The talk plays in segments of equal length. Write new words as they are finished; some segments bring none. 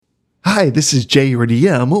Hi, this is Jay, your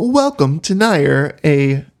DM. Welcome to Nair,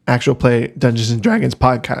 a actual play Dungeons and Dragons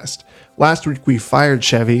podcast. Last week we fired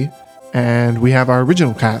Chevy, and we have our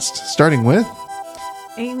original cast, starting with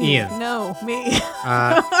Amy. Ian. No, me.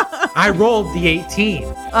 I rolled the 18.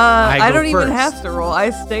 I go don't even first. have to roll. I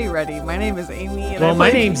stay ready. My name is Amy. And Well, I my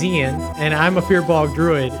play- name's Ian, and I'm a Fearbog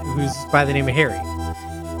druid who's by the name of Harry.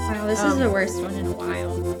 Wow, this is the worst one in a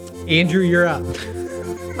while. Andrew, you're up.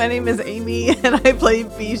 My name is Amy, and I play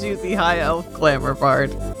Bijou, the High Elf Glamour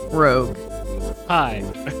Bard Rogue. Hi,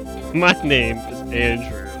 my name is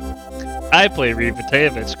Andrew. I play Reed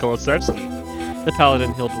Matejevich Kolosevsky, the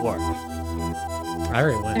Paladin Hill Dwarf. I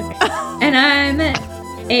already went. Okay. And I'm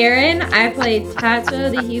Erin. I play Tato,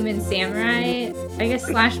 the human samurai. I guess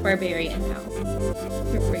 / barbarian now.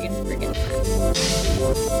 We're gonna forget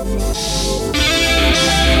that.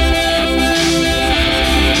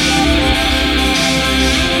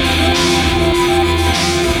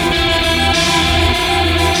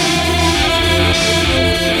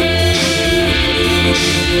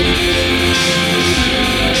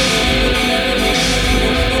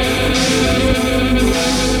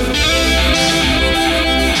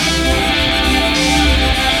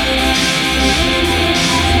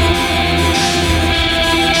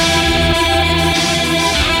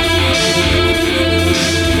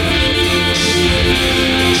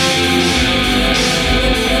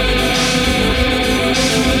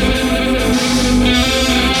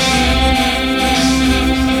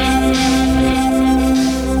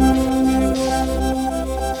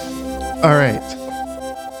 All right.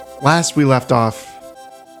 Last we left off,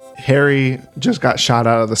 Harry just got shot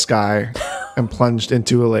out of the sky and plunged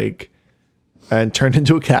into a lake and turned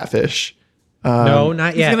into a catfish. No,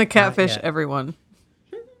 not He's yet. gonna not catfish yet. everyone.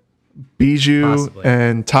 Bijou Possibly.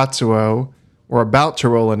 and Tatsuo were about to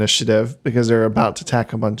roll initiative because they're about to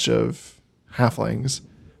attack a bunch of halflings.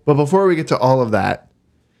 But before we get to all of that,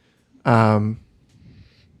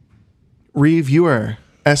 Reeve, you are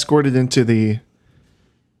escorted into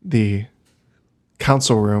the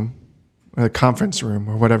council room or the conference room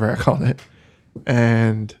or whatever I called it,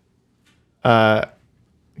 and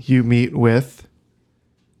you meet with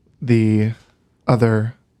the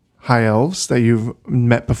other high elves that you've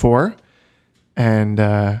met before, and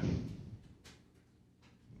they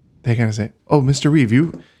kind of say, "Oh, Mr. Reeve,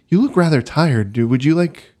 you look rather tired. Would you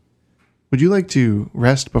like to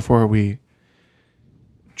rest before we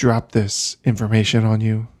drop this information on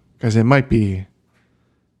you? Because it might be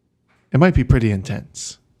pretty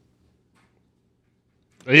intense."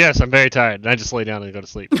 Yes, I'm very tired, and I just lay down and go to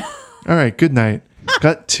sleep. All right, good night.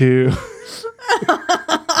 Cut to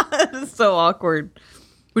It's so awkward.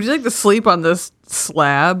 Would you like to sleep on this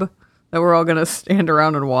slab that we're all gonna stand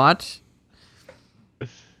around and watch?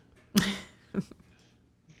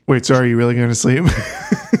 wait. So are you really going to sleep?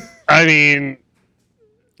 I mean,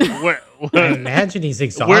 I imagine he's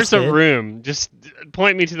exhausted. where's the room? Just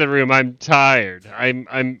point me to the room. I'm tired.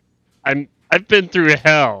 I've been through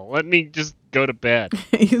hell. Let me just go to bed.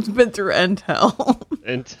 He's been through end hell.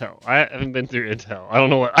 Intel. I haven't been through Intel. I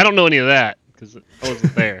don't know any of that because I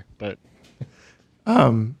wasn't there. But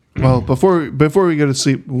Well, before we go to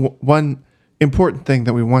sleep, one important thing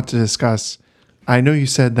that we want to discuss. I know you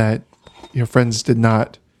said that your friends did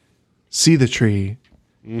not see the tree,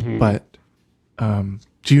 but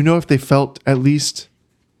do you know if they felt at least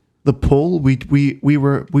the pull? We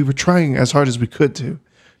were trying as hard as we could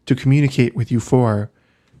to communicate with you four.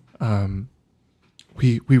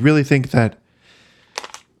 We really think that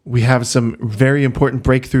we have some very important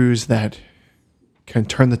breakthroughs that can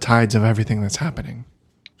turn the tides of everything that's happening.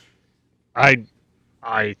 I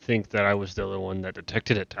think that I was the only one that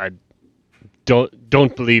detected it. I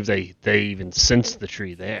don't believe they even sensed the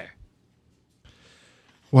tree there.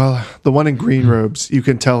 Well, the one in green robes, you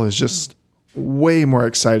can tell, is just way more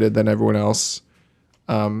excited than everyone else.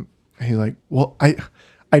 And he's like, "Well,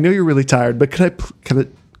 I know you're really tired, but can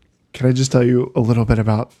I just tell you a little bit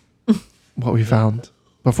about what we found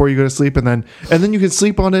before you go to sleep, and then you can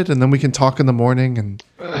sleep on it, and then we can talk in the morning." And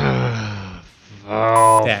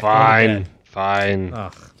Oh, Dad, go to fine, bed. fine.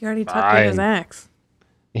 Ugh. He already tucked in his Fine. axe.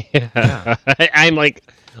 Yeah. I'm like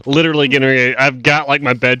literally getting ready. I've got like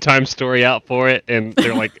my bedtime story out for it, and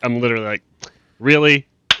they're like, I'm literally like, really?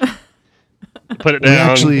 Put it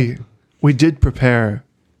down. we did prepare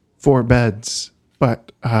 4 beds,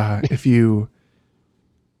 but if you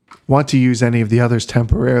want to use any of the others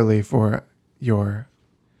temporarily for your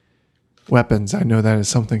weapons, I know that is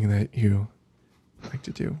something that you like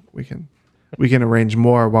to do. We can arrange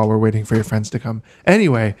more while we're waiting for your friends to come.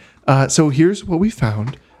 Anyway, so here's what we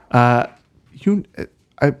found. You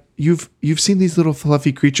you've seen these little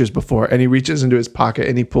fluffy creatures before. And he reaches into his pocket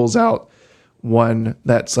and he pulls out one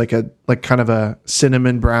that's like kind of a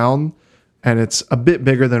cinnamon brown, and it's a bit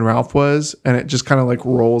bigger than Ralph was, and it just kind of like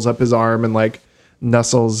rolls up his arm and like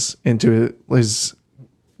nuzzles into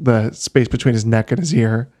the space between his neck and his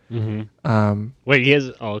ear. Wait, he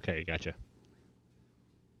has. Oh, okay, gotcha.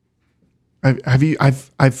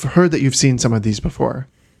 I've heard that you've seen some of these before.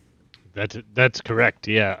 That's correct.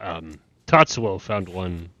 Yeah. Tatsuo found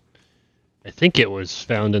one. I think it was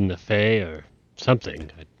found in the Fae or something.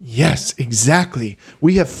 Yes, exactly.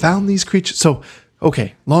 We have found these creatures. So,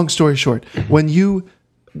 okay, long story short, when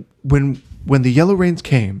the Yellow Rains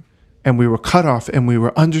came and we were cut off and we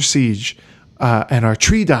were under siege, and our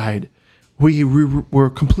tree died, we were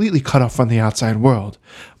completely cut off from the outside world.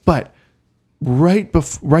 But right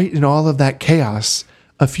in all of that chaos,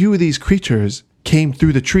 a few of these creatures came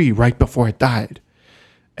through the tree right before it died.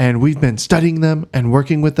 And we've been studying them and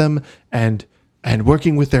working with them and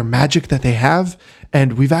working with their magic that they have.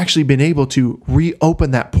 And we've actually been able to reopen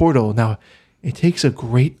that portal. Now, it takes a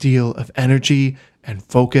great deal of energy and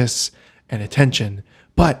focus and attention.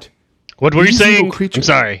 But what were you these saying? little creatures-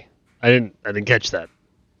 I'm sorry. I didn't catch that.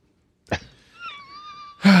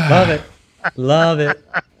 Love it. Love it.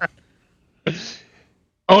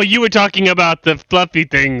 Oh, you were talking about the fluffy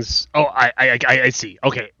things. Oh, I see.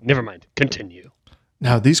 Okay, never mind. Continue.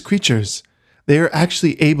 Now, these creatures, they are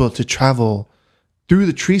actually able to travel through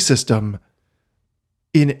the tree system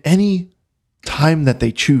in any time that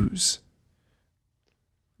they choose.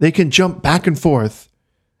 They can jump back and forth,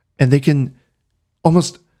 and they can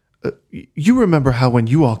almost... you remember how when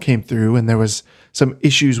you all came through and there was some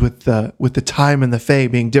issues with the time and the Fae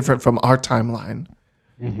being different from our timeline.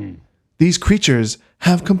 Mm-hmm. These creatures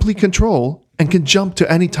have complete control and can jump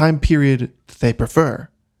to any time period that they prefer.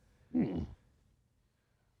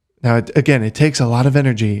 Now, again, it takes a lot of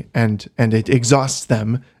energy and it exhausts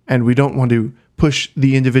them, and we don't want to push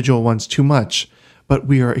the individual ones too much, but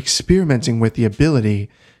we are experimenting with the ability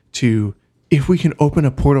to, if we can open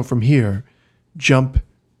a portal from here, jump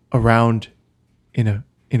around in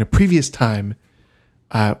a previous time,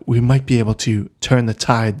 we might be able to turn the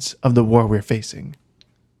tides of the war we're facing.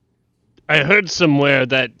 I heard somewhere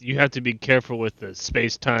that you have to be careful with the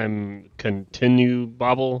space-time continue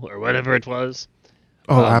bobble or whatever it was.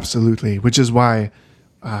 Oh, absolutely. Which is why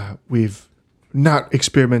we've not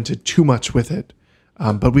experimented too much with it.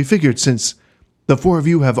 But we figured since the four of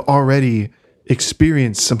you have already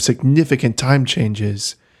experienced some significant time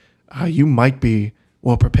changes, you might be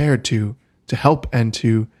well prepared to help and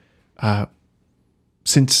to,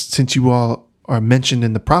 since you all are mentioned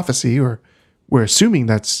in the prophecy, or we're assuming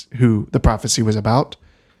that's who the prophecy was about,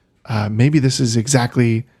 maybe this is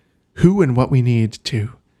exactly who and what we need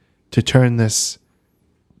to turn this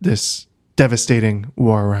devastating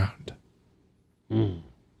war around.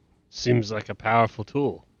 Seems like a powerful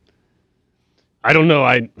tool. I don't know.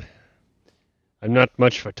 I'm not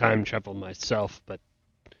much for time travel myself, but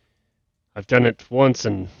I've done it once,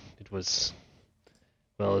 and it was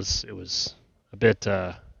a bit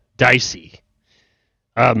dicey.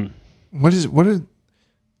 What are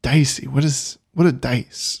dicey? What a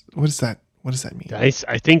dice? What does that mean? Dice.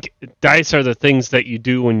 I think dice are the things that you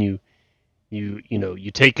do when you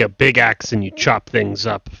take a big axe and you chop things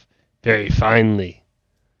up very finely.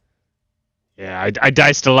 Yeah, I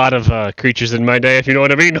diced a lot of creatures in my day, if you know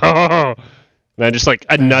what I mean. And I just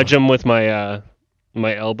I'd nudge them with my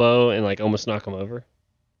my elbow and almost knock them over.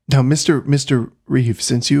 Now, Mr. Reeve,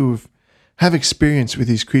 since you have experience with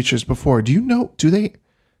these creatures before, do you know? Do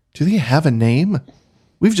they have a name?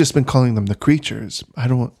 We've just been calling them the creatures. I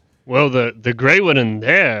don't. Well, the gray one in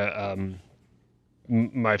there,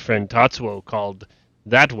 my friend Tatsuo called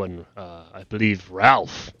that one, I believe,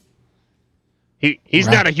 Ralph. He's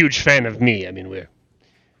Ralph. not a huge fan of me. I mean,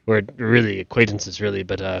 we're really acquaintances, really.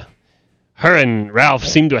 But her and Ralph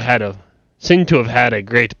seem to have had a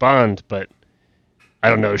great bond. But I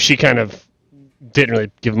don't know. She kind of didn't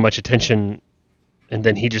really give him much attention, and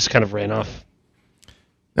then he just kind of ran off.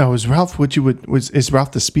 Now, is Ralph is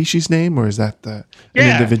Ralph the species name, or is that an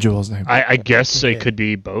individual's name? I guess it could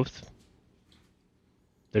be both.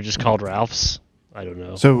 They're just called Ralphs. I don't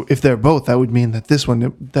know. So if they're both, that would mean that this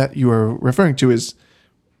one that you are referring to is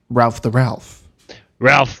Ralph the Ralph.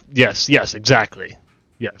 Ralph, yes, exactly.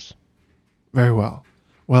 Yes. Very well.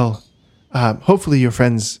 Well, hopefully your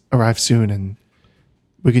friends arrive soon, and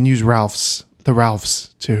we can use the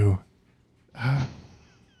Ralphs to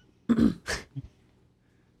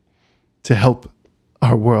to help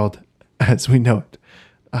our world as we know it,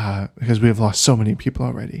 because we have lost so many people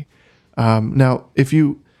already. Now, if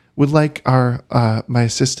you would like my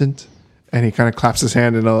assistant and he kind of claps his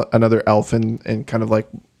hand, and another elf in kind of like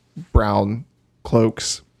brown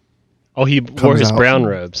cloaks. Oh, he wore Comes his out. brown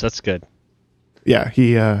robes. That's good. Yeah,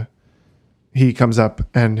 he comes up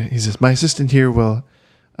and he says, "My assistant here will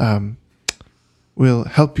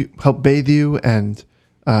help bathe you and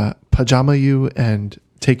pajama you and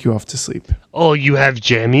take you off to sleep." Oh, you have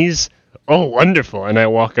jammies? Oh, wonderful. And I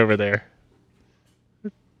walk over there.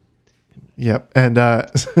 Yep. And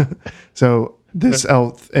so this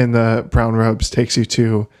elf in the brown robes takes you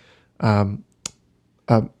to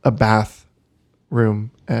a bath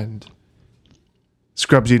room and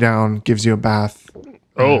scrubs you down, gives you a bath.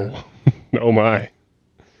 Oh, oh my.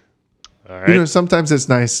 All right. You know, sometimes it's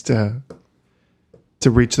nice to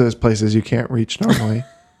reach those places you can't reach normally.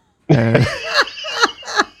 And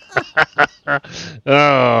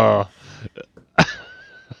Oh.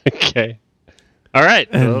 Okay. All right.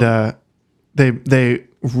 and they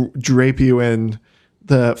drape you in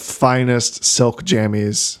the finest silk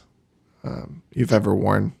jammies you've ever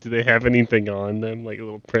worn. Do they have anything on them, like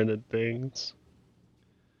little printed things?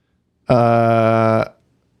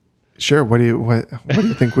 Sure. What do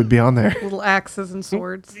you think would be on there? Little axes and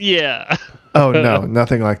swords. Yeah. Oh no,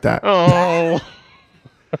 nothing like that. Oh.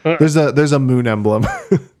 There's a moon emblem.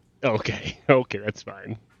 Okay. Okay, that's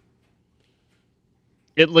fine.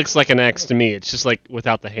 It looks like an axe to me. It's just like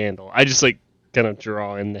without the handle. I just like kind of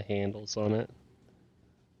draw in the handles on it.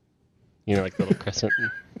 You know, like little crescent.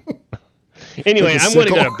 Anyway, Like a I'm going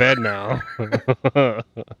to go sickle. to bed now.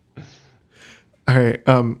 All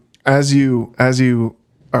right. As you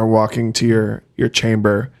are walking to your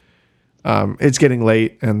chamber, it's getting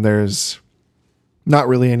late and there's not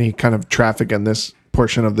really any kind of traffic in this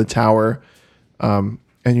portion of the tower. And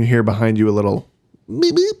you hear behind you a little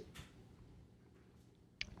beep beep.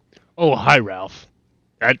 Oh, hi, Ralph.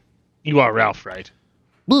 You are Ralph, right?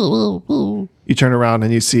 You turn around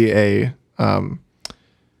and you see a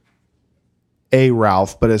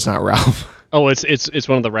Ralph, but it's not Ralph. Oh, it's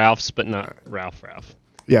one of the Ralphs, but not Ralph.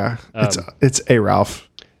 Yeah, it's a Ralph,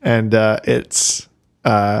 and it's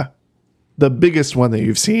the biggest one that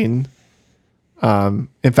you've seen.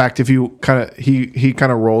 In fact, if you kind of he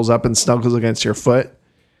kind of rolls up and snuggles against your foot,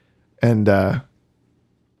 and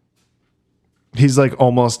he's like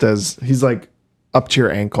he's like up to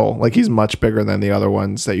your ankle, like he's much bigger than the other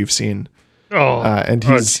ones that you've seen. Oh, And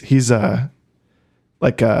he's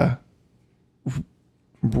like a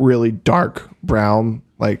really dark brown,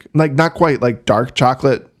 like not quite like dark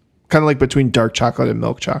chocolate, kind of like between dark chocolate and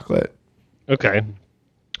milk chocolate. okay.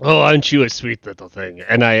 Oh, aren't you a sweet little thing?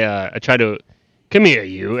 And I try to come here,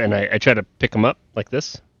 you, and I try to pick him up like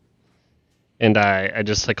this, and I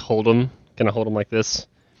just like hold him like this.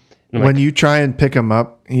 And I'm When like, you try and pick him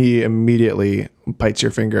up, he immediately bites your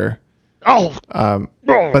finger. oh,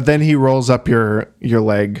 But then he rolls up your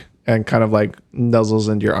leg and kind of like nuzzles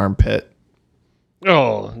into your armpit.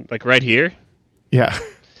 oh, like right here. Yeah.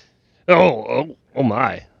 Oh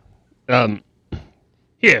my.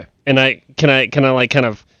 Here, and can I like kind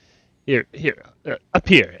of here up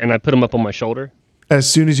here, and I put him up on my shoulder. As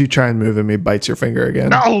soon as you try and move him, he bites your finger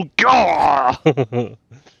again. Oh God.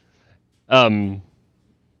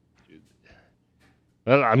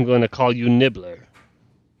 Well, I'm going to call you Nibbler.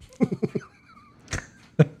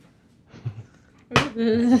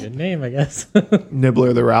 Good name, I guess.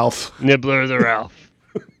 Nibbler the Ralph. Nibbler the Ralph.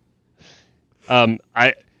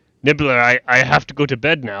 Nibbler, I have to go to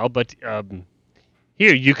bed now, but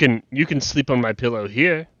here you can sleep on my pillow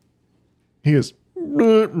here. He goes,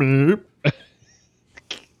 "Meep, meep."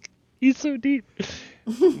 He's so deep.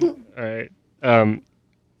 All right.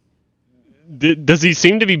 Does he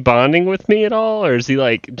seem to be bonding with me at all, or is he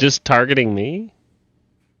like just targeting me?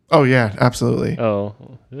 Oh yeah, absolutely. Oh,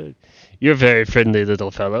 you're a very friendly little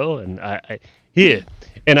fellow, and I here,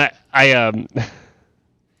 and I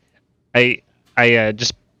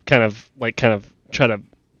just kind of try to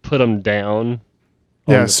put him down.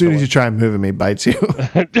 Yeah, as soon as you try and move him, he bites you.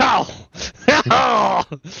 No!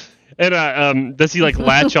 And does he like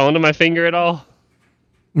latch onto my finger at all?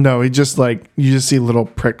 No, he just like, you just see little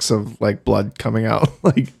pricks of like blood coming out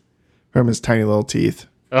like from his tiny little teeth.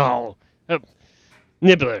 Oh,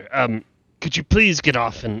 Nibbler, could you please get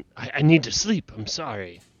off? And I need to sleep. I'm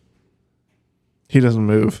sorry. He doesn't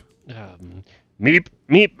move. Meep,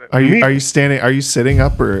 meep. Are meep. you standing? Are you sitting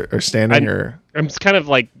up or standing or? I'm kind of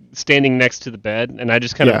like standing next to the bed, and I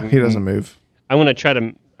just kind Yeah, of. he doesn't move. I want to try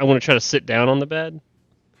to sit down on the bed,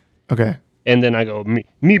 Okay. and then I go meep,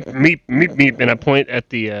 meep, meep, meep, meep, and I point at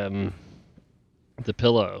the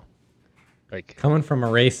pillow, like. Coming from a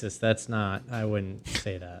racist, that's not. I wouldn't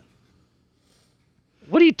say that.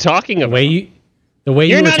 What are you talking The about? way you You're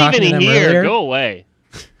were not talking even to them here. earlier. Go away.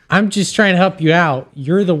 I'm just trying to help you out.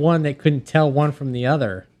 You're the one that couldn't tell one from the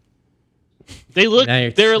other. They look. Now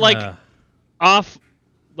you're- They're like off,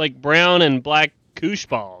 like brown and black koosh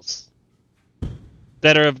balls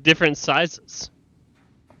that are of different sizes.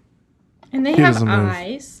 And they He have doesn't move.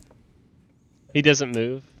 eyes. He doesn't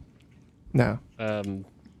move. No.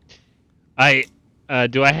 I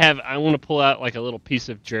want to pull out like a little piece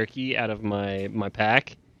of jerky out of my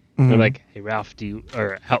pack. Mhm. I'm like, hey Ralph,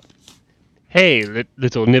 hey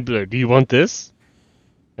little nibbler, do you want this?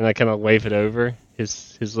 And I kind of wave it over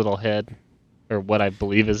his little head, or what I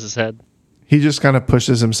believe is his head. He just kind of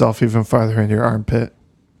pushes himself even farther into your armpit.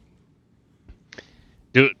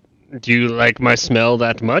 Do you like my smell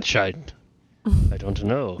that much? I don't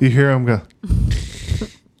know. You hear him go,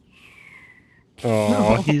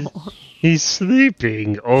 Oh, he's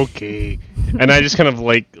sleeping. Okay. And I just kind of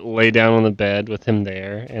like lay down on the bed with him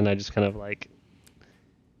there, and I just kind of like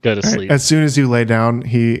go to sleep. as soon as you lay down,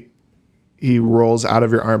 he rolls out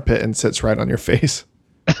of your armpit and sits right on your face.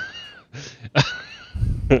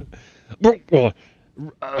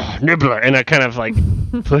 Nibbler, and I kind of like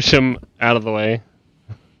push him out of the way.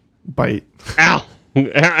 Bite. Ow!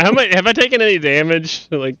 Have I taken any damage?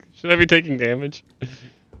 Like, should I be taking damage?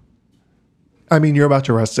 I mean, you're about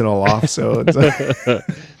to rust it all off, so it's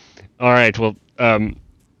All right. Well,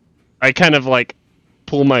 I kind of like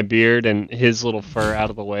pull my beard and his little fur out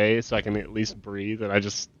of the way so I can at least breathe, and I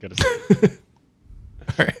just gotta sleep.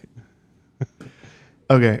 all right.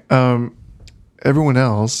 Okay. Everyone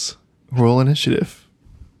else, roll initiative.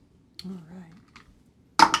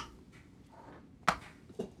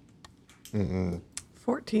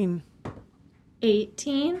 14.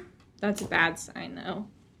 18. That's a bad sign, though.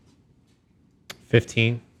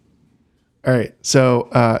 15. All right. So,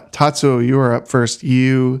 Tatsuo, you were up first.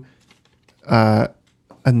 You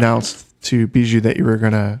announced to Bijou that you were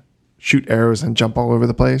going to shoot arrows and jump all over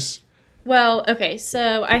the place. Well, okay,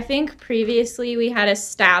 so I think previously we had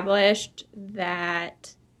established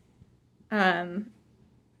that Tatsuo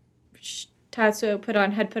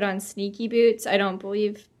had put on sneaky boots. I don't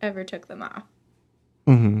believe ever took them off.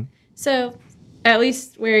 Mm-hmm. So at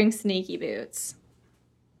least wearing sneaky boots.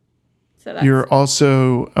 So that's You're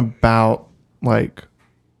also about like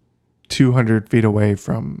 200 feet away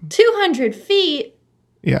from, 200 feet.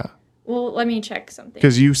 yeah, Well, let me check something.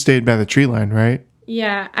 because you stayed by the tree line, right?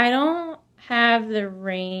 Yeah, I don't have the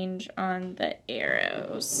range on the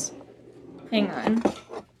arrows. Hang on.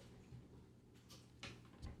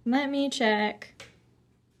 Let me check.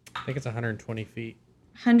 I think it's 120 feet.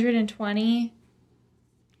 120.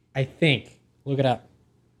 I think. Look it up.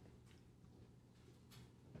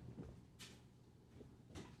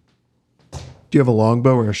 Do you have a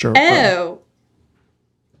longbow or a short bow? Oh.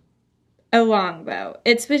 A longbow.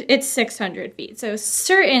 It's 600 feet. So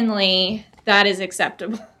certainly that is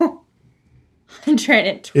acceptable.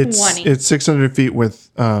 120. It's 600 feet with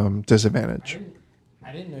disadvantage.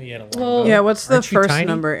 I didn't know you had a Well- longbow. Yeah, what's the Aren't you first tiny?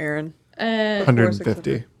 number, Aaron?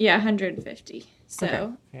 150. Yeah, 150. So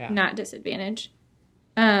Okay, yeah. not disadvantage.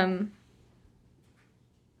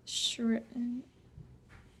 Sure.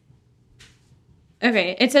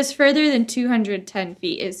 Okay, it says further than 210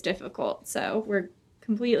 feet is difficult, so we're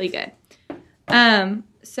completely good.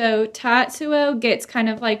 So Tatsuo gets kind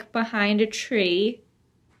of like behind a tree.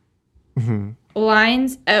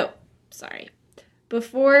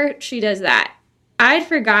 Before she does that, I'd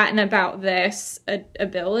forgotten about this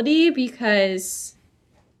ability because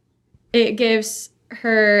it gives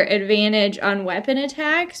her advantage on weapon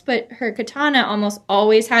attacks, but her katana almost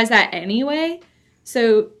always has that anyway.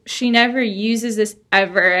 So she never uses this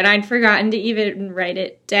ever, and I'd forgotten to even write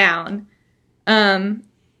it down.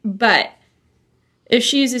 But if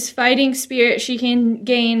she uses Fighting Spirit, she can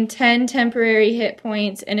gain 10 temporary hit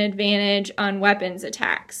points and advantage on weapons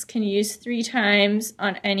attacks. Can use 3 times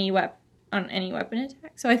on any weapon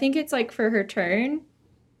attack. So I think it's like for her turn,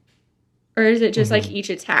 or is it just like each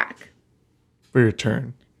attack? For your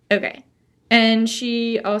turn. Okay. And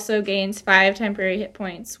she also gains 5 temporary hit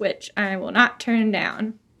points, which I will not turn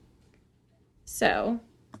down. So,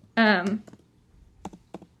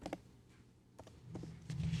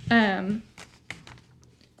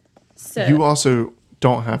 so, You also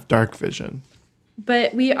don't have dark vision.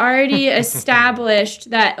 but we already established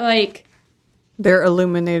that, like, They're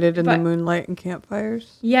illuminated in the But- moonlight and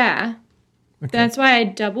campfires. yeah. That's why I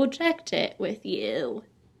double checked it with you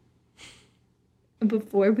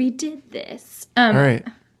before we did this. All right.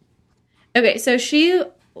 Okay, so she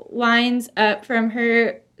lines up from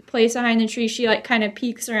her place behind the tree. She like kind of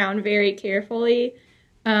peeks around very carefully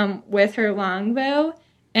with her longbow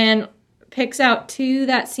and picks out 2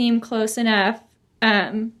 that seem close enough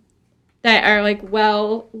that are like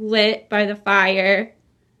well lit by the fire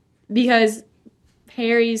because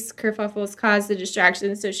Harry's kerfuffles caused the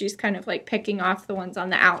distraction, so she's kind of like picking off the ones on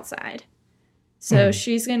the outside. So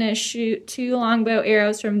she's going to shoot 2 longbow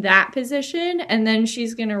arrows from that position, and then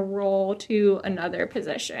she's going to roll to another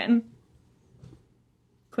position.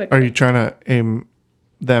 Quickly. Are you trying to aim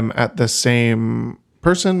them at the same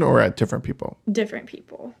person or at different people? Different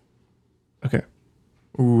people. Okay.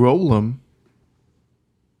 Roll them.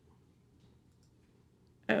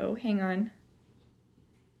 Oh, hang on.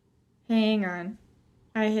 Hang on.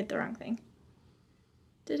 I hit the wrong thing.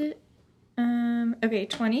 Did it? Okay,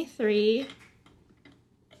 23.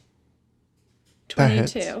 That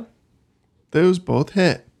hits. 22. Those both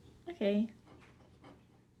hit. Okay.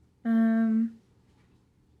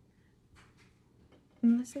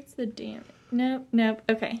 Unless it's the damage. Nope.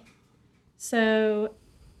 Okay. So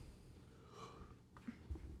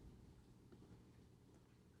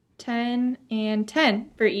 10 and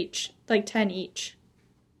 10 for each. Like 10 each.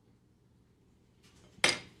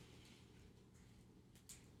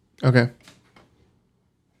 Okay.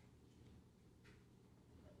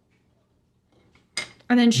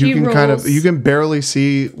 And then she You can rolls. you can barely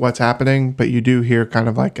see what's happening, but you do hear kind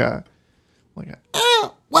of like a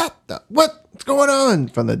what's going on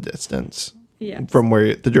from the distance. Yeah. From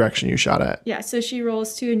where the direction you shot at. Yeah, so she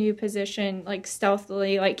rolls to a new position, like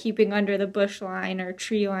stealthily, like keeping under the bush line or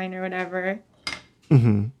tree line or whatever.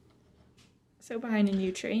 Mm-hmm. So behind a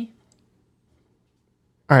new tree.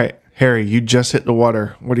 All right, Harry, you just hit the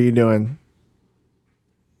water. What are you doing?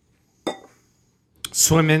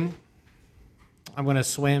 Swimming. I'm going to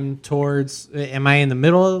swim towards... Am I in the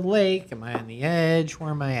middle of the lake? Am I on the edge?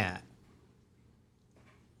 Where am I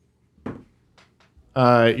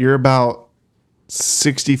at? You're about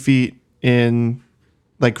 60 feet in,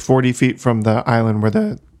 like 40 feet from the island where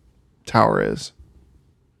the tower is.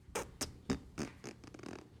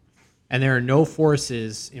 And there are no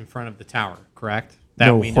forces in front of the tower, correct?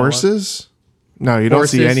 No we know of? horses? No, you don't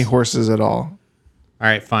see Horses? any horses at all. All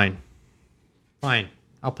right, fine. Fine.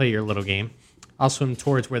 I'll play your little game. I'll swim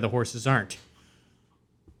towards where the horses aren't.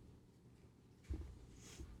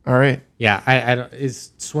 All right. Yeah, I don't,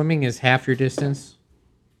 is swimming is half your distance?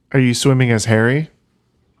 Are you swimming as Harry?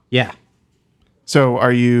 Yeah. So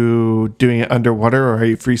are you doing it underwater or are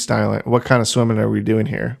you freestyling? What kind of swimming are we doing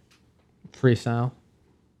here? Freestyle.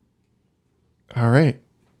 All right.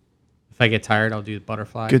 If I get tired, I'll do the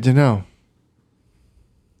butterfly. Good to know.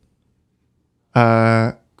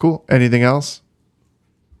 Cool. Anything else?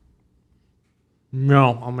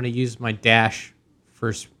 No, I'm going to use my dash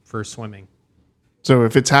for swimming. So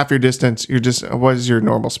if it's half your distance, you're just, what is your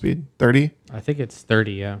normal speed? 30? I think it's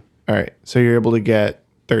 30, yeah. All right. So you're able to get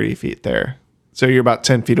 30 feet there. So you're about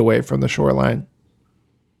 10 feet away from the shoreline.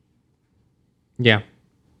 Yeah.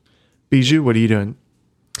 Bijou, what are you doing?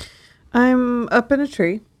 I'm up in a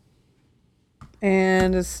tree.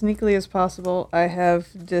 And as sneakily as possible, I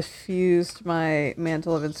have diffused my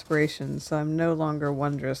mantle of inspiration, so I'm no longer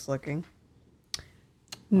wondrous looking.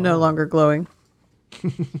 No longer glowing.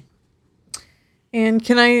 And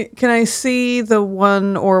can I see the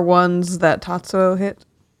one or ones that Tatsuo hit?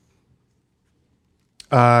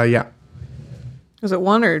 Yeah. Was it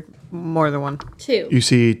one or more than one? 2. You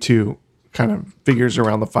see 2 kind of figures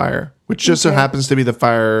around the fire, which just so Okay. happens to be the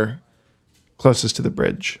fire closest to the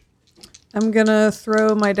bridge. I'm gonna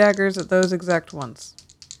throw my daggers at those exact ones.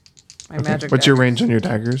 My magic. What's your daggers. range on your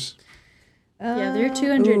daggers? Yeah, they're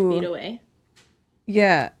 200 ooh. feet away.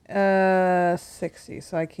 Yeah, 60,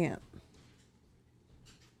 so I can't.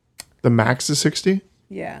 The max is 60?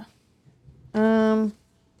 Yeah. Hold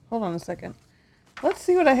on a second. Let's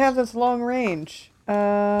see what I have that's long range.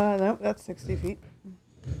 Nope, that's 60 feet.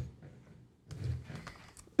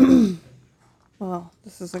 Well,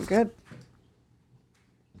 this isn't good.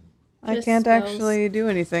 I Just can't spells. actually do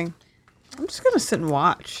anything. I'm just gonna sit and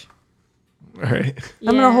watch. All right.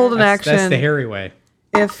 I'm gonna hold an action. That's the hairy way.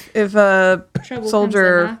 If a Trouble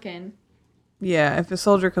soldier, comes a-knockin'. yeah, if a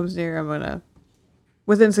soldier comes near, I'm gonna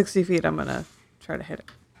within 60 feet. I'm gonna try to hit it.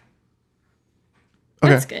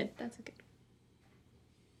 Okay. That's good. That's good.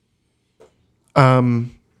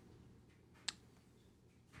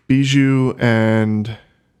 Bijou and,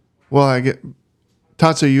 well, I get,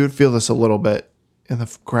 Tatsu, you would feel this a little bit in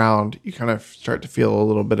the ground. You kind of start to feel a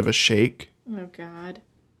little bit of a shake. Oh, God.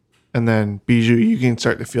 And then Bijou, you can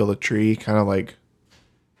start to feel the tree kind of like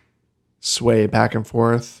sway back and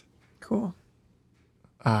forth Cool.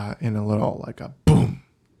 in a little like a boom,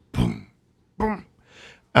 boom, boom.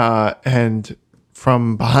 And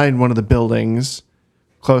from behind one of the buildings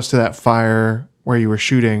close to that fire where you were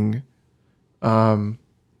shooting,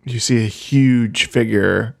 you see a huge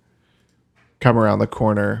figure come around the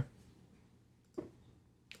corner.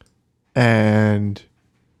 And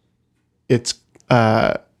it's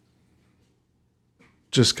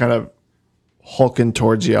just kind of hulking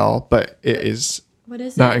towards y'all, but it is What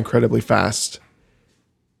is not it? incredibly fast.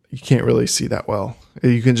 You can't really see that well.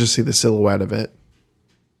 You can just see the silhouette of it.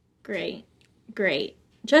 Great. Great.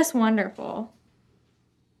 Just wonderful.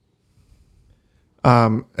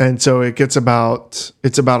 And so it's about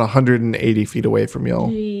 180 feet away from y'all.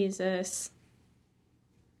 Jesus.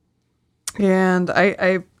 And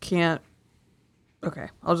I can't. Okay,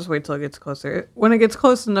 I'll just wait till it gets closer. When it gets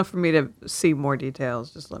close enough for me to see more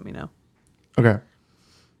details, just let me know. Okay.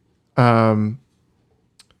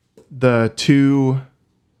 The two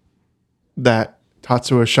that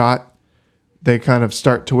Tatsuo shot, they kind of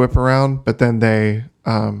start to whip around, but then they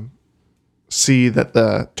see that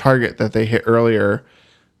the target that they hit earlier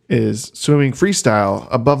is swimming freestyle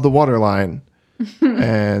above the waterline,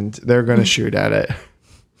 and they're going to shoot at it.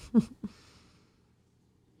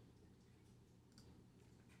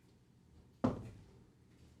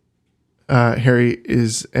 Harry,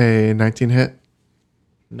 is a 19 hit?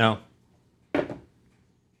 No.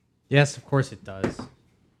 Yes, of course it does.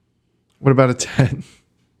 What about a 10?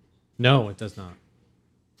 No, it does not.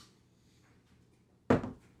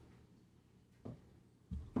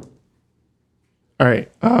 All right.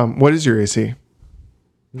 What is your AC?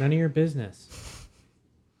 None of your business.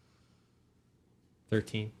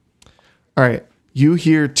 13. All right. You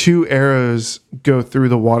hear two arrows go through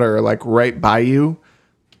the water, like right by you,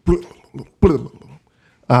 but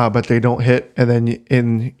they don't hit. And then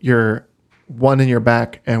in your one in your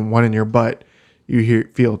back and one in your butt, you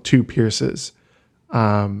feel two pierces.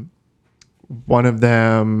 One of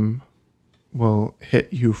them will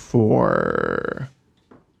hit you for.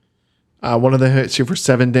 One of them hits you for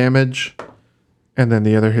 7 damage, and then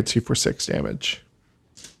the other hits you for 6 damage.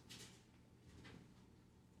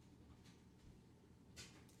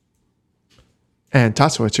 And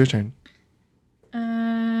Tatsuo, it's your turn.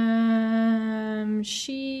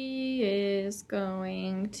 She is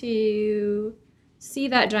going to see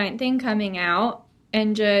that giant thing coming out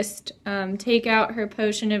and just take out her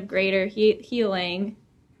potion of greater healing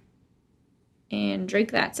and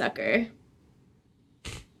drink that sucker.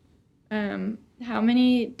 How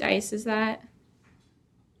many dice is that?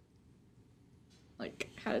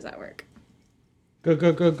 Like, how does that work? Go,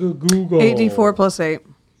 Google. 8d4 plus 8.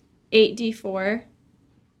 8d4.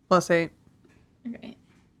 Plus 8. Okay.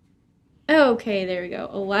 Okay, there we go.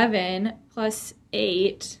 11 plus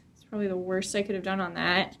 8. It's probably the worst I could have done on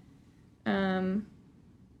that.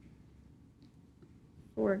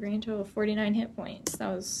 For a grand total of 49 hit points. That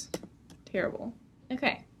was terrible.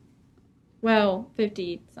 Okay. Well,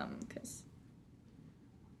 50 some, because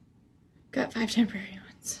got 5 temporary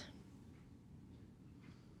ones.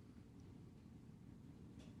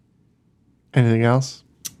 Anything else?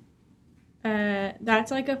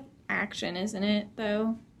 That's like a action, isn't it,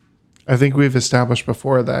 though? I think we've established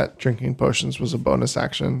before that drinking potions was a bonus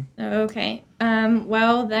action. Okay.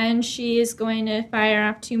 Well, then she is going to fire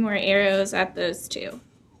off 2 more arrows at those two.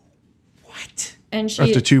 What? And she,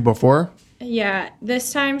 After 2 before? yeah,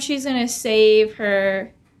 this time she's going to save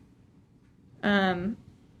her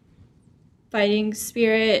fighting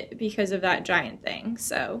spirit because of that giant thing.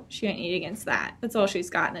 So she won't need against that. That's all she's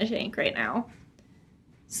got in the tank right now.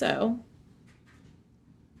 So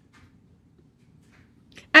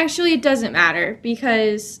actually, it doesn't matter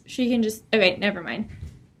because she can just... Okay, never mind.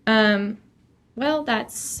 Well,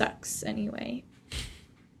 that sucks anyway.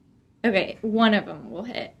 Okay, one of them will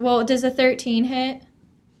hit. Well, does a 13 hit?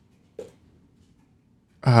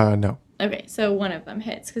 No. Okay, so one of them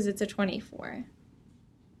hits because it's a 24.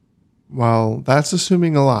 Well, that's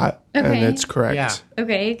assuming a lot, and Okay. it's correct. Yeah.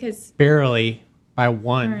 Okay, because... Barely by All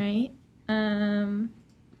 1. right. And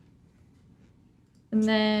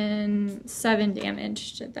then 7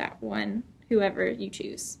 damage to that one, whoever you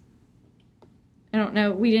choose. I don't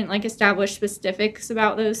know. We didn't establish specifics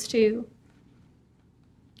about those two.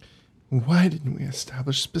 Why didn't we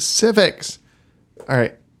establish specifics? All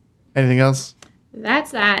right. Anything else?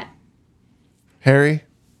 That's that. Harry?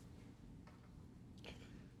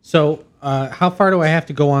 So, how far do I have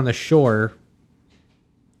to go on the shore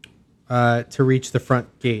to reach the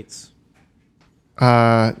front gates?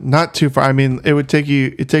 Not too far. I mean, it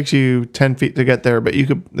takes you 10 feet to get there, but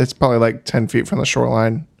it's probably like 10 feet from the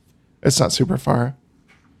shoreline. It's not super far.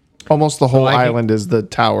 Almost the whole island is the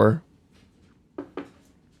tower.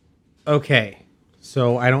 Okay.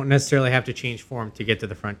 So I don't necessarily have to change form to get to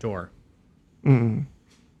the front door. I'm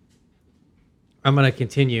going to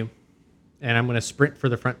continue, and I'm going to sprint for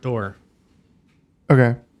the front door,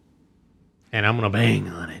 Okay. and I'm going to bang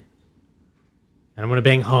on it. And I'm going to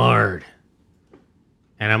bang hard.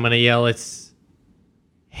 And I'm going to yell, it's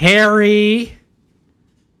Harry.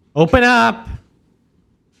 Open up.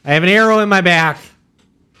 I have an arrow in my back.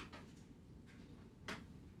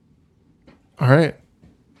 All right.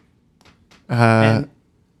 And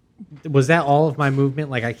was that all of my movement?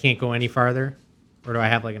 Like I can't go any farther? Or do I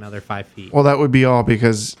have like another 5 feet? Well, that would be all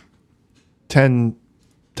because 10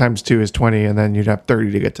 times 2 is 20, and then you'd have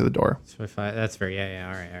 30 to get to the door. So if I, that's fair. Yeah.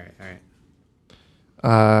 All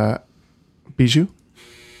right. Bijou?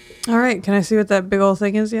 All right. Can I see what that big old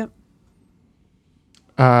thing is yet?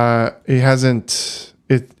 It hasn't.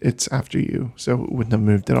 It's after you, so it wouldn't have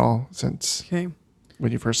moved at all since Okay.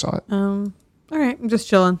 when you first saw it. All right. I'm just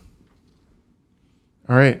chilling.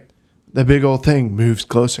 All right. The big old thing moves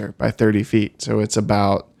closer by 30 feet. So it's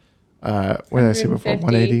about, what did I say before? 150.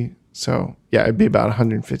 180. So yeah, it'd be about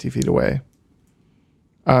 150 feet away.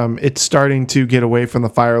 It's starting to get away from the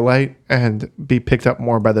firelight and be picked up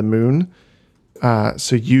more by the moon.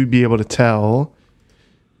 So you'd be able to tell,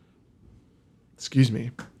 excuse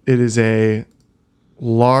me, it is a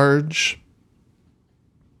large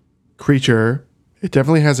creature. It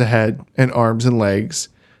definitely has a head and arms and legs.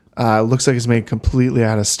 Looks like it's made completely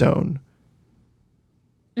out of stone.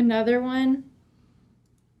 Another one.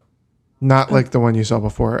 Not like the one you saw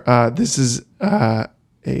before. This is a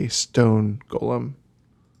stone golem.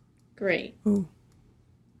 Great. Ooh.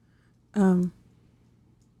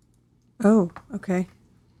 Oh, okay.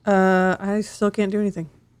 I still can't do anything.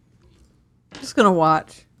 I'm just gonna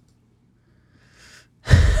watch.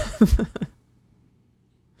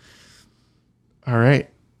 All right.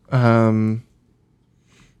 All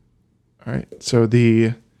right. So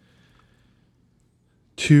the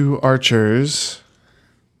two archers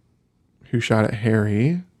who shot at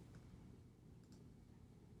Harry,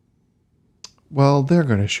 well, they're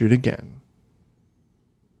going to shoot again.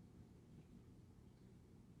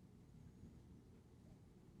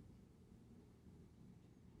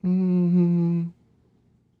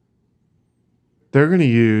 They're going to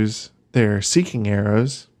use their seeking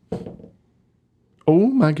arrows. Oh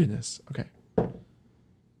my goodness. Okay.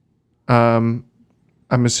 I'm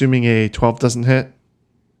assuming a 12 doesn't hit,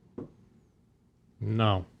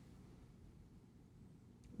 No.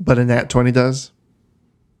 but a nat 20 does.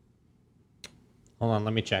 Hold on.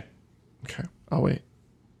 Let me check. Okay. I'll wait.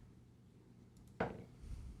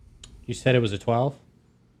 You said it was a 12?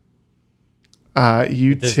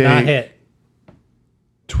 You Does not take hit.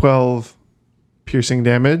 12 piercing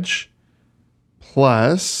damage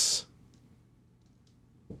plus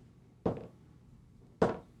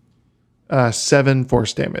 7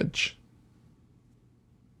 force damage.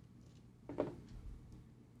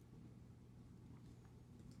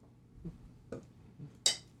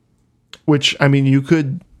 Which, I mean, you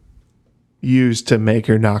could use to make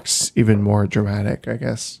your knocks even more dramatic, I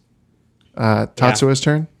guess. Tatsuo's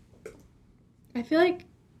turn. I feel like.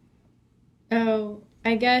 Oh,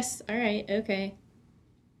 I guess. All right. Okay.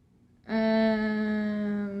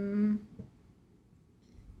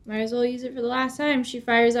 Might as well use it for the last time. She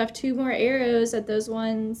fires off 2 more arrows at those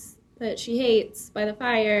ones that she hates by the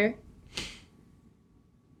fire.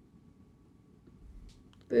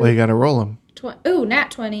 Well, you got to roll them. Ooh,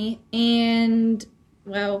 nat 20. And,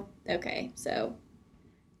 well, okay. So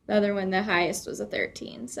the other one, the highest was a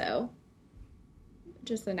 13. So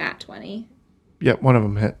just a nat 20. Yep, one of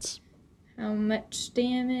them hits. How much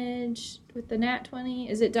damage with the nat 20?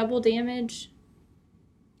 Is it double damage?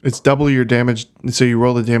 It's double your damage. So you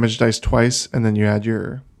roll the damage dice twice, and then you add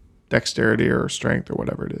your dexterity or strength or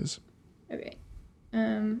whatever it is. Okay.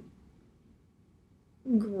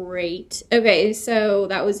 Great. Okay, so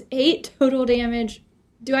that was 8 total damage.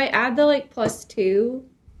 Do I add the +2?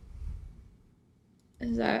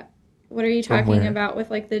 Is that what are you From talking where? about with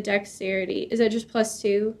the dexterity? Is it just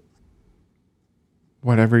 +2?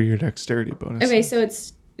 Whatever your dexterity bonus. Okay, is. so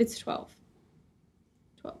it's 12.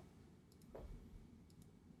 12.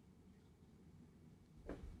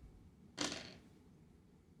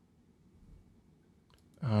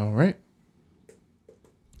 All right.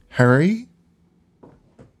 Harry?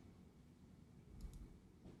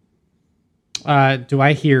 Do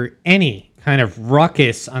I hear any kind of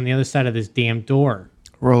ruckus on the other side of this damn door?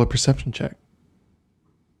 Roll a perception check.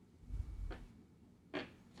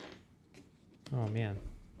 Oh, man.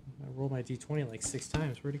 I rolled my d20 like 6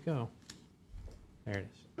 times. Where'd it go? There it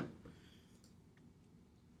is.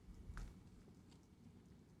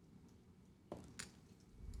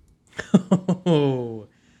 Oh,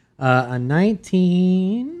 a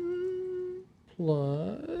 19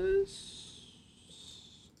 plus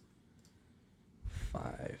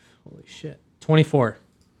 5. Holy shit. 24.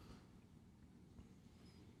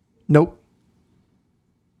 Nope.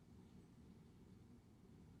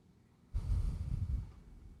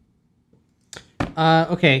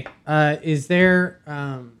 Okay. Is there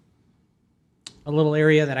a little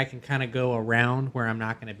area that I can kind of go around where I'm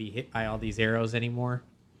not going to be hit by all these arrows anymore?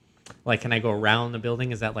 Like, can I go around the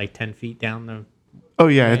building? Is that like 10 feet down the... Oh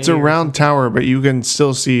yeah, it's a Way or round tower, but you can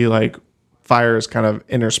still see like fires kind of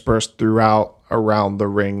interspersed throughout around the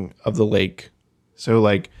ring of the lake. So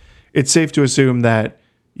like it's safe to assume that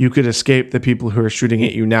you could escape the people who are shooting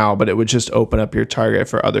at you now, but it would just open up your target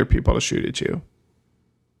for other people to shoot at you.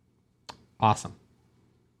 Awesome.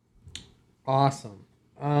 You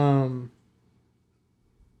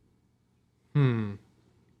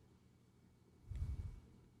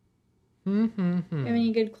have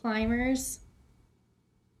any good climbers?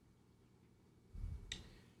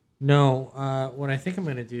 No, what I think I'm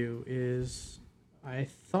going to do is I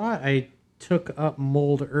thought I took up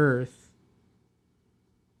Mold Earth.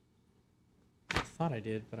 I thought I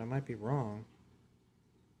did, but I might be wrong.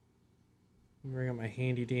 Let me bring up my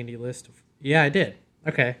handy dandy list of... Yeah, I did.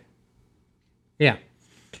 Okay. Yeah.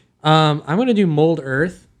 I'm going to do Mold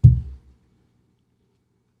Earth.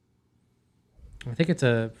 I think it's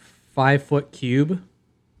a 5-foot cube.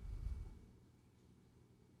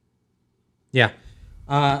 Yeah.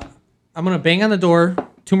 I'm going to bang on the door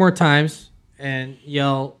 2 more times and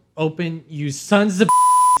yell, "Open, you sons of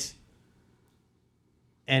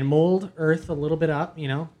and mold Earth a little bit up,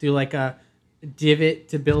 do like a divot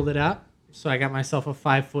to build it up. So I got myself a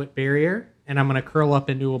 5-foot barrier, and I'm going to curl up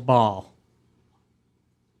into a ball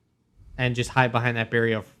and just hide behind that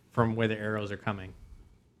barrier from where the arrows are coming.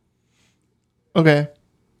 Okay.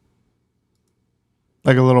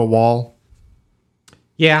 Like a little wall,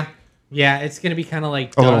 Yeah, it's going to be kind of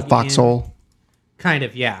like a little dug in. foxhole. Kind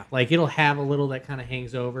of, yeah. Like it'll have a little that kind of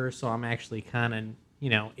hangs over, so I'm actually kind of,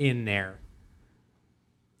 in there.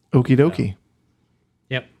 Okie dokie.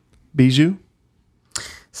 Yep. Bijou?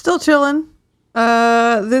 Still chilling.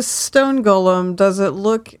 This stone golem, does it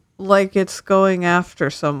look like it's going after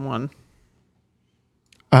someone?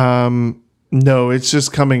 No, it's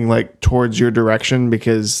just coming like towards your direction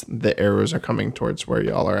because the arrows are coming towards where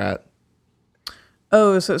y'all are at.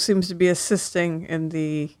 Oh, so it seems to be assisting in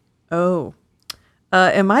the... Oh.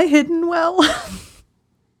 Am I hidden well?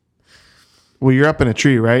 Well, you're up in a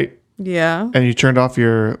tree, right? Yeah. And you turned off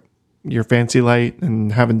your fancy light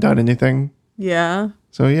and haven't done anything. Yeah.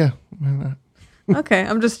 So yeah. Okay,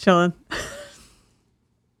 I'm just chilling.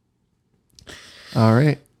 All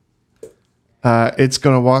right. It's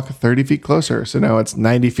going to walk 30 feet closer. So now it's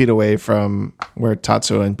 90 feet away from where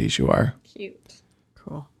Tatsuo and Bijou are. Cute.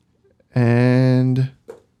 Cool. And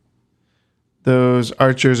those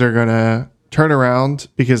archers are going to turn around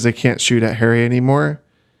because they can't shoot at Harry anymore.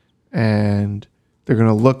 And they're going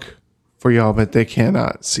to look for y'all, but they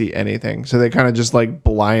cannot see anything. So they kind of just like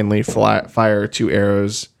blindly fire 2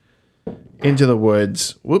 arrows into the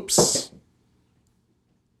woods. Whoops.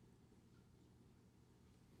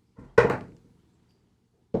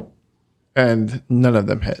 And none of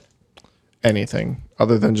them hit anything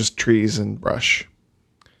other than just trees and brush.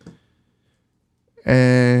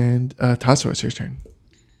 And Tatsuo, it's your turn.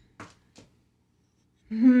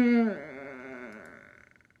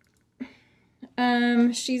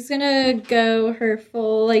 She's gonna go her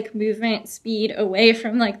full like movement speed away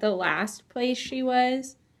from like the last place she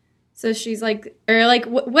was. So she's like, or like,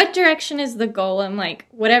 what direction is the golem? Like,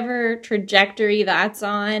 whatever trajectory that's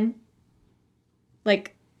on,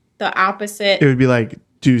 like the opposite. It would be like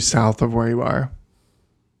due south of where you are.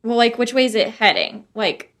 Well, like, which way is it heading?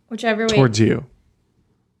 Like, whichever way. Towards you.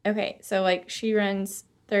 Okay, so like she runs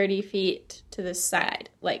 30 feet to the side,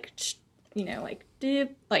 like, like, doop,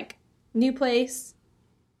 like, new place.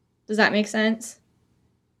 Does that make sense?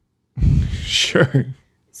 Sure.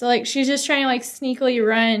 So, like, she's just trying to, like, sneakily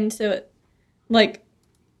run, so, like,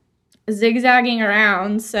 zigzagging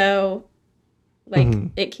around, so, like,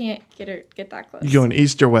 it can't get that close. You going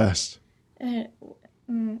east or west?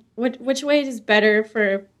 Which way is better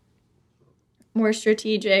for more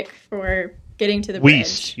strategic for getting to the bridge?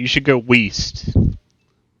 West. You should go west.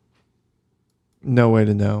 No way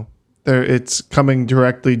to know. There, it's coming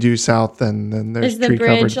directly due south, and then there's Is the tree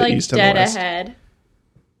cover bridge, to the like, east and the dead west. ahead?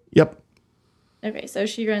 Yep. Okay, so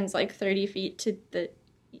she runs like 30 feet to the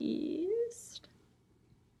east.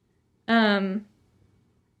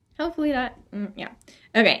 Hopefully that, yeah.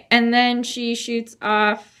 Okay, and then she shoots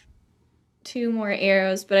off 2 more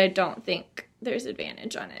arrows, but I don't think there's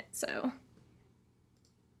advantage on it, so.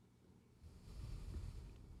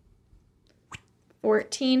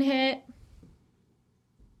 14 hit.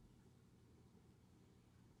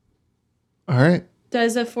 All right.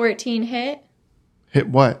 Does a 14 hit? Hit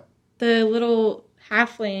what? The little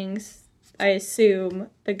halflings, I assume,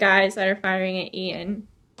 the guys that are firing at Ian.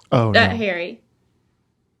 Oh, no. Harry.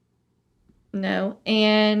 No.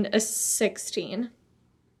 And a 16.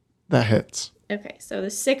 That hits. Okay, so the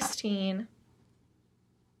 16.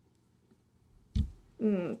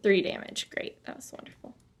 3 damage. Great. That was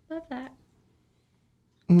wonderful. Love that.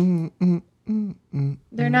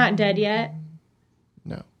 They're not dead yet?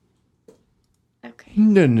 No. Okay.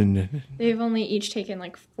 No. They've only each taken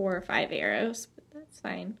like 4 or 5 arrows, but that's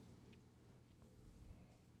fine.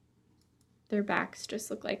 Their backs just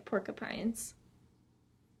look like porcupines.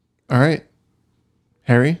 All right.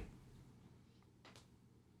 Harry?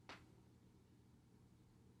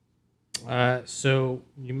 So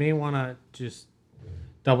you may want to just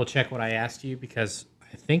double check what I asked you because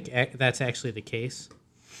I think that's actually the case.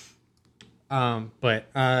 I'm going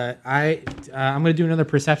to do another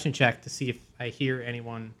perception check to see if I hear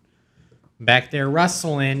anyone back there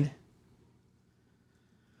rustling.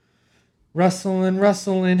 Rustling,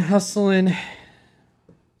 hustling.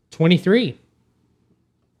 23.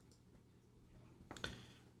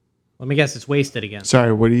 Let me guess, it's wasted again.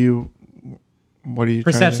 Sorry, what are you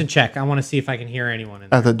Perception check. I want to see if I can hear anyone in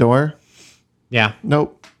there. at the door? Yeah.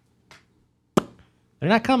 Nope. They're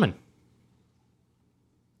not coming.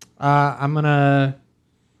 I'm gonna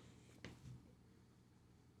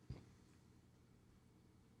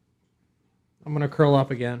curl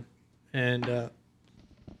up again and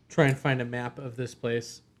try and find a map of this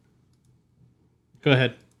place. Go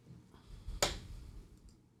ahead.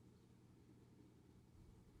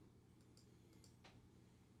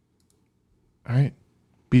 All right.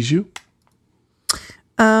 Bijou?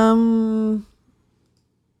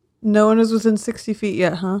 No one is within 60 feet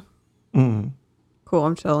yet, huh? Mm. Cool,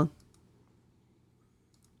 I'm chilling.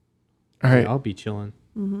 All right. I'll be chilling.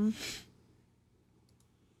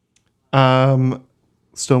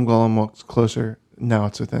 Stone Golem walks closer. Now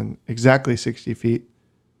it's within exactly 60 feet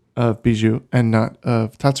of Bijou and not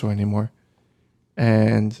of Tatsuo anymore.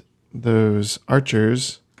 And those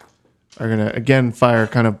archers are going to again fire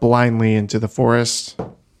kind of blindly into the forest.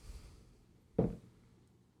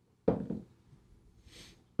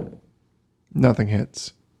 Nothing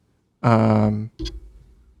hits. All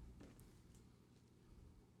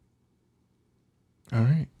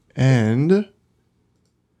right. And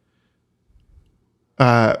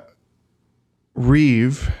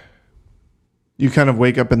Reeve, you kind of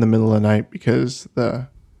wake up in the middle of the night because the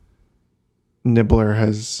Nibbler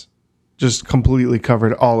has just completely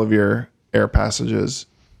covered all of your air passages.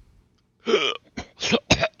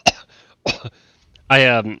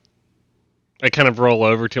 I kind of roll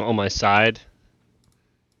over to on my side.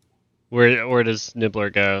 Where does Nibbler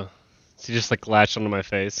go? Does he just like latch onto my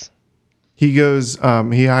face? He goes,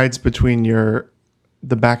 he hides between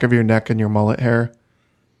the back of your neck and your mullet hair.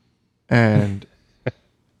 And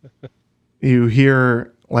you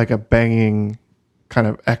hear like a banging kind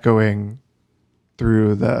of echoing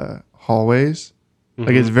through the hallways.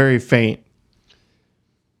 Like it's very faint.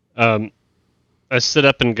 I sit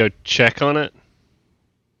up and go check on it.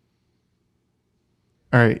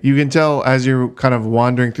 All right. You can tell as you're kind of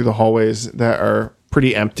wandering through the hallways that are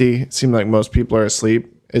pretty empty. It seems like most people are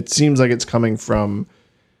asleep. It seems like it's coming from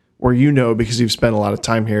where you know, because you've spent a lot of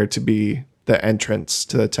time here, to be the entrance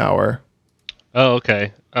to the tower. Oh,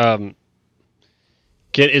 okay.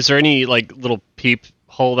 Is there any like little peep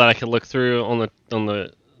hole that I can look through on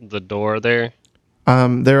the door there?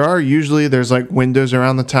 There's like windows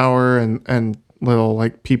around the tower and little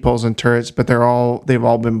like peepholes and turrets, but they've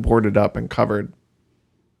all been boarded up and covered.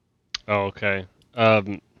 Oh, okay.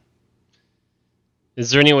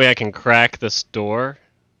 Is there any way I can crack this door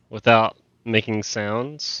without making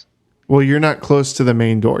sounds? Well, you're not close to the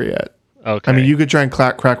main door yet. Okay. I mean, you could try and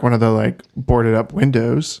crack one of the like boarded up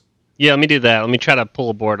windows. Yeah, let me do that. Let me try to pull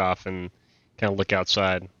a board off and kind of look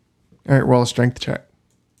outside. All right, roll a strength check.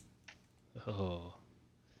 Oh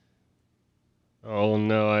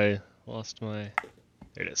no, I lost my...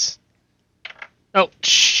 There it is. Oh,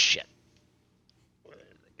 shit.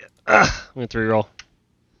 I'm going to reroll.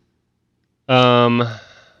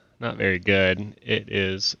 Not very good. It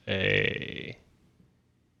is a...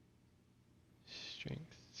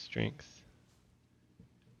 Strength.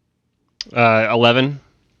 11.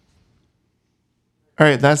 All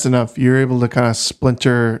right, that's enough. You're able to kind of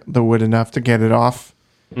splinter the wood enough to get it off.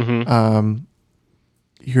 Mm-hmm.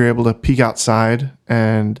 You're able to peek outside,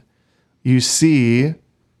 and you see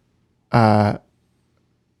from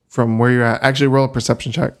where you're at. Actually, roll a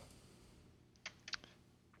perception check.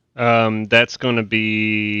 That's going to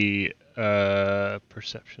be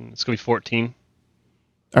perception. It's going to be 14.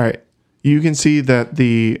 All right. You can see that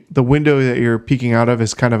the window that you're peeking out of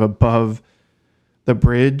is kind of above the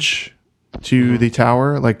bridge to the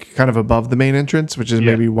tower, like kind of above the main entrance, which is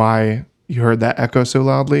maybe why you heard that echo so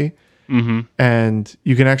loudly. and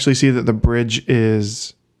you can actually see that the bridge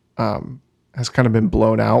is has kind of been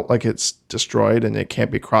blown out, like it's destroyed and it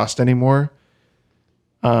can't be crossed anymore.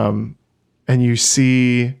 And you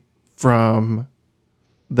see from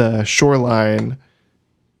the shoreline,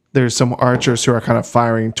 there's some archers who are kind of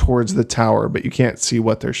firing towards the tower, but you can't see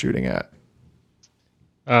what they're shooting at.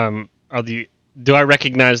 Do I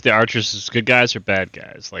recognize the archers as good guys or bad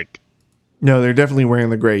guys? Like, No, they're definitely wearing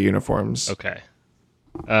the gray uniforms. okay.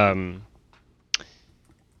 I'm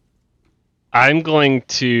going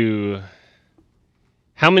to.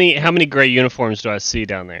 How many gray uniforms do I see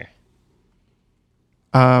down there?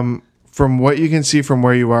 From what you can see from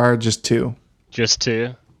where you are, just 2. Just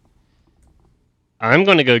 2. I'm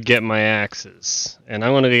going to go get my axes, and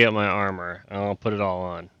I'm going to go get my armor, and I'll put it all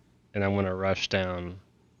on, and I'm going to rush down.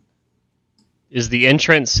 Is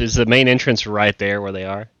the main entrance right there where they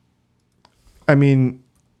are? I mean,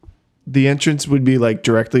 the entrance would be like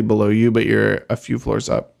directly below you, but you're a few floors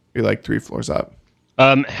up. You're like 3 floors up.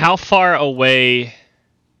 How far away?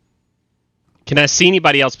 Can I see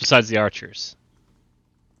anybody else besides the archers?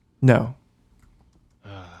 No.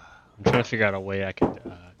 I'm trying to figure out a way I could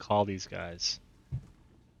call these guys.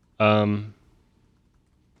 I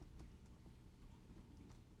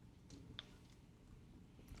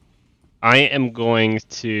am going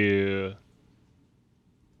to.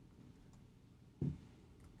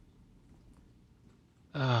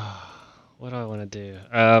 What do I want to do?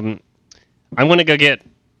 I want to go get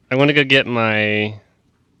my.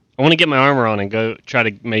 I want to get my armor on and go try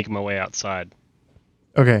to make my way outside.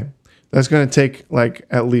 Okay. That's going to take like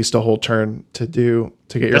at least a whole turn to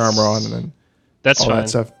get your armor on and then That's all fine. that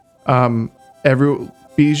stuff.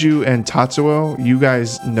 Bijou and Tatsuo, you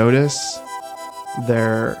guys notice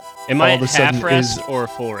they're Am all I of a sudden half rest or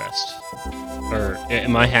full rest? Or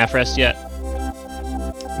am I half rest yet?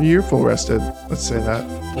 You're full rested. Let's say that.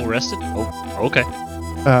 Full rested? Oh, okay.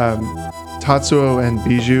 Tatsuo and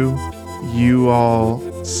Bijou, you all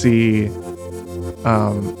see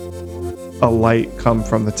a light come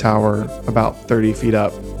from the tower about 30 feet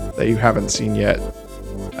up that you haven't seen yet,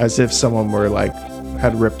 as if someone were like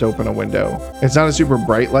had ripped open a window. It's not a super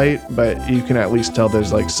bright light, but you can at least tell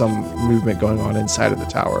there's like some movement going on inside of the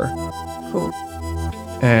tower. Cool.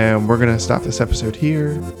 And we're gonna stop this episode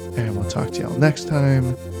here, and we'll talk to y'all next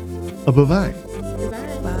time. Bye-bye.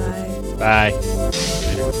 Bye. Bye.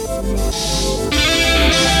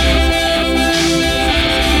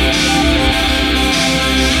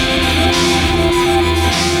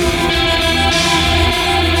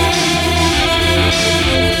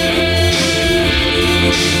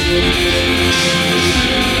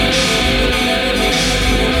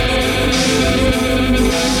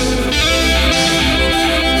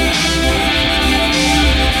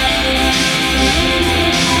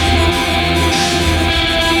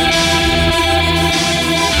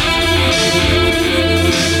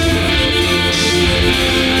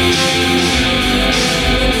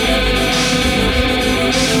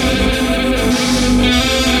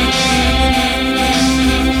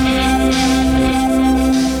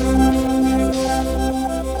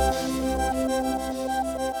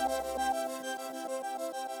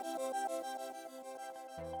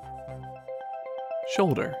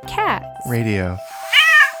 Shoulder Cat. Radio.